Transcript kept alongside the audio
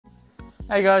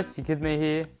Hey guys, YaKidMe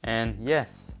here, and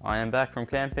yes, I am back from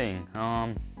camping.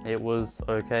 It was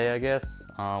okay, I guess.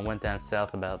 Went down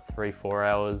south about 3-4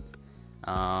 hours,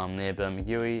 near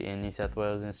Bermagui in New South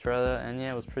Wales in Australia, and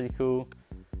yeah, it was pretty cool.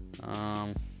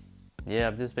 Yeah,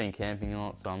 I've just been camping a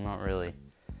lot, so I'm not really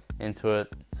into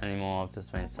it anymore. I've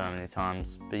just been so many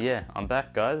times. But yeah, I'm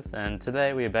back, guys, and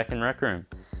today we are back in Recroom.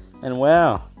 And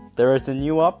wow, there is a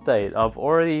new update.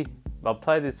 I've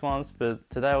played this once, but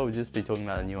today we'll just be talking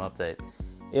about a new update.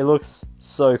 It looks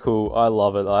so cool. I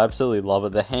love it. I absolutely love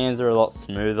it. The hands are a lot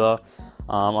smoother.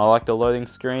 I like the loading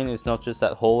screen. It's not just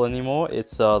that hall anymore.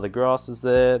 It's the grass is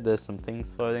there. There's some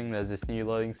things floating. There's this new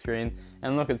loading screen.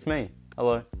 And look, it's me.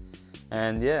 Hello.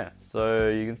 And yeah, so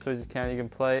you can switch account, you can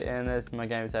play, and there's my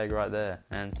game tag right there.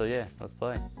 And so yeah, let's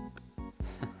play.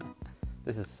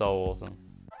 This is so awesome.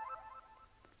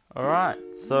 Alright,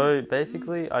 so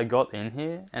basically I got in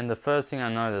here, and the first thing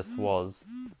I noticed was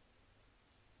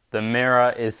the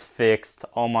mirror is fixed.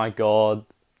 Oh my god,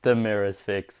 the mirror is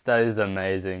fixed. That is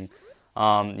amazing.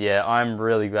 Yeah, I'm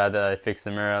really glad that I fixed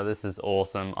the mirror. This is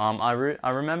awesome. I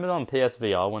remembered on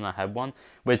PSVR when I had one,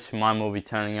 which mine will be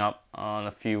turning up in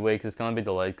a few weeks. It's going to be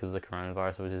delayed because of the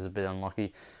coronavirus, which is a bit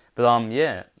unlucky. But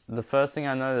yeah, the first thing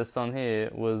I noticed on here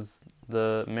was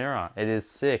the mirror. It is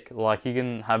sick. Like, you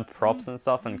can have props and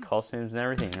stuff and costumes and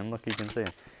everything. And look, you can see.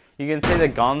 You can see the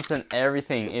guns and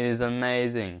everything. It is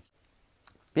amazing.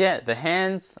 Yeah, the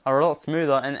hands are a lot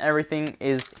smoother and everything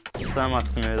is so much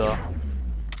smoother.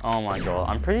 Oh my god,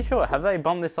 I'm pretty sure, have they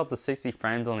bumped this up to 60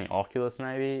 frames on the Oculus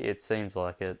maybe? It seems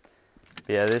like it.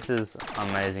 But yeah, this is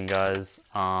amazing, guys.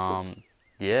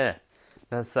 Yeah,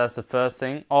 that's the first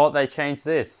thing. Oh, they changed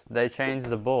this. They changed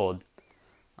the board.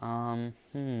 They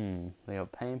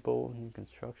got paintball, new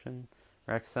construction,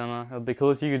 rec center. It would be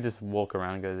cool if you could just walk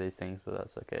around and go to these things, but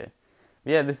that's okay.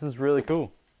 But yeah, this is really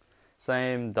cool.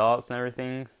 Same darts and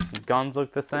everything. Guns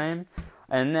look the same.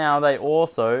 And now they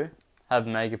also have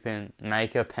Maker Pen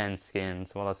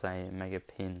skins. What I say, Maker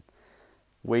Pin.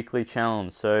 Weekly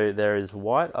challenge. So there is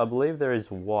white. I believe there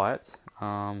is white.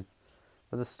 Where's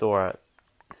the store at?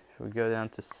 If we go down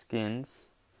to skins.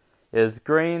 There's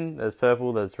green, there's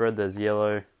purple, there's red, there's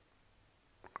yellow.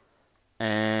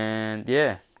 And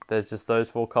yeah, there's just those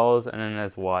 4 colors, and then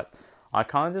there's white. I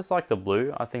kind of just like the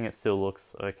blue. I think it still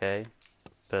looks okay.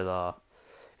 But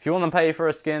if you want to pay for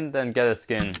a skin, then get a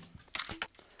skin.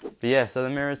 But yeah, so the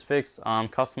mirror is fixed.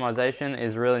 Customization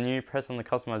is really new. Press on the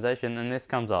customization and this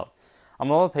comes up. A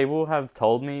lot of people have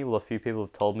told me, well, a few people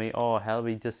have told me, oh, how do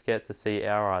we just get to see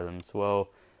our items? Well,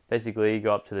 basically you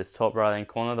go up to this top right hand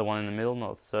corner, the one in the middle,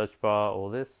 not the search bar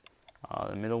or this.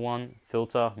 The middle one,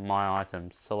 filter my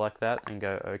items. Select that and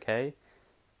go okay.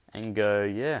 And go,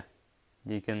 yeah.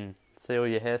 You can see all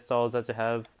your hairstyles that you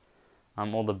have.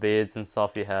 All the beards and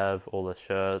stuff you have, all the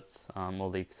shirts,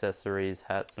 all the accessories,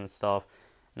 hats and stuff,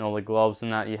 and all the gloves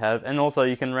and that you have. And also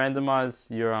you can randomize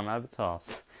your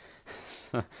avatars.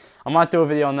 I might do a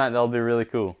video on that, that'll be really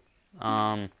cool.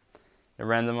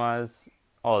 Randomize.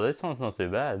 Oh, this one's not too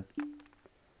bad.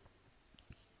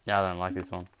 Yeah, I don't like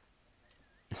this one.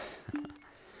 Yeah,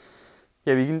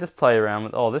 but you can just play around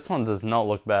with. Oh, this one does not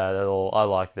look bad at all. I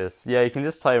like this. Yeah, you can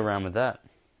just play around with that.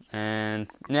 And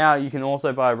now you can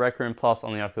also buy Recroom Plus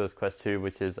on the Oculus Quest 2,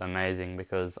 which is amazing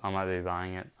because I might be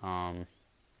buying it.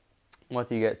 What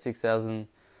do you get? 6,000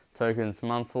 tokens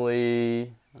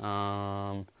monthly,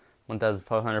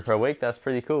 1,500 per week. That's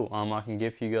pretty cool. I can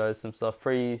give you guys some stuff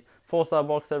free. 4-star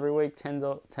box every week,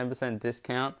 10%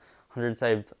 discount, 100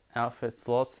 saved outfit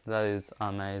slots. That is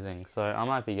amazing. So I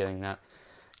might be getting that.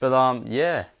 But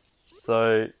yeah.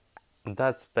 So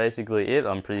that's basically it.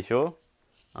 I'm pretty sure.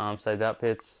 Saved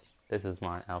outfits. This is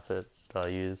my outfit that I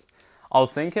use. I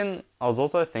was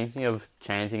also thinking of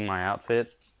changing my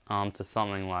outfit to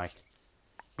something like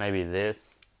maybe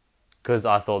this, because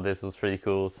I thought this was pretty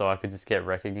cool, so I could just get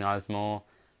recognized more.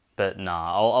 But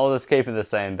nah, I'll just keep it the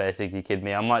same. Basic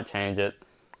YaKidMe. I might change it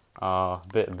a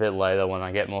bit later when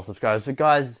I get more subscribers. But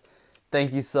guys,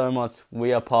 thank you so much.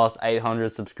 We are past 800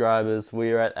 subscribers.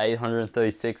 We are at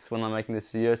 836 when I'm making this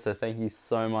video, so thank you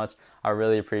so much. I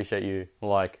really appreciate you.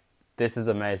 Like, this is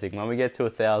amazing. When we get to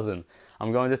 1,000,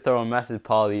 I'm going to throw a massive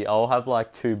party. I'll have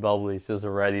like 2 bubblies just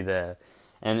ready there.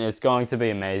 And it's going to be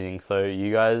amazing. So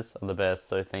you guys are the best,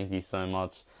 so thank you so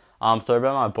much. Sorry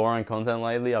about my boring content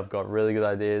lately. I've got really good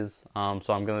ideas,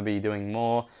 so I'm going to be doing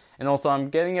more. And also,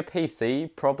 I'm getting a PC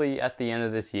probably at the end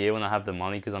of this year when I have the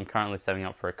money, because I'm currently saving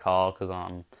up for a car because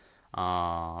I'm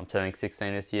turning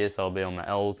 16 this year, so I'll be on my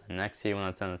L's. And next year when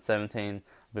I turn 17, I'll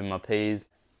be on my P's.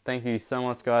 Thank you so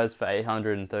much, guys, for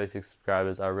 836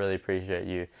 subscribers. I really appreciate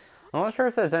you. I'm not sure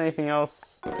if there's anything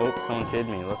else. Oh, someone cheered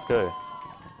me. Let's go.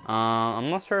 I'm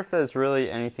not sure if there's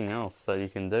really anything else that you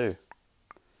can do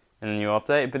in a new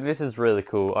update, but this is really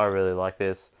cool. I really like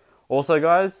this. Also,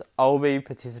 guys, I'll be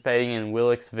participating in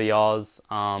Willix VR's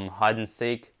hide and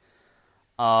seek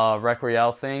Rec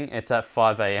Royale thing. It's at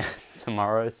 5 a.m.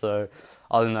 tomorrow, so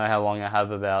I don't know how long I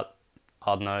have. About,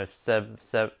 I don't know,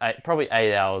 probably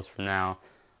 8 hours from now,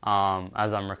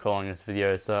 as I'm recording this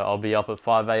video. So I'll be up at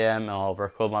 5 a.m. and I'll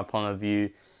record my point of view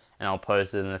and I'll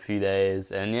post it in a few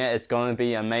days. And yeah, it's going to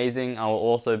be amazing. I will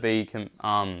also be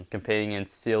competing in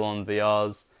Seal in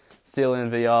VR's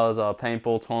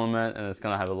paintball tournament, and it's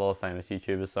going to have a lot of famous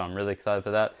YouTubers, so I'm really excited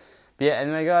for that. But yeah,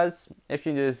 anyway guys, if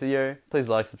you enjoyed this video, please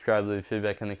like, subscribe, leave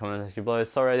feedback in the comment section below.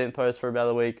 Sorry I didn't post for about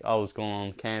a week. I was going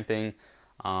on camping,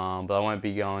 but I won't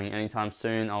be going anytime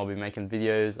soon. I'll be making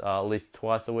videos at least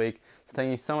twice a week. So thank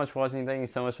you so much for watching. Thank you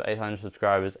so much for 800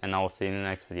 subscribers, and I will see you in the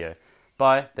next video.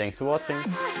 Bye. Thanks for watching.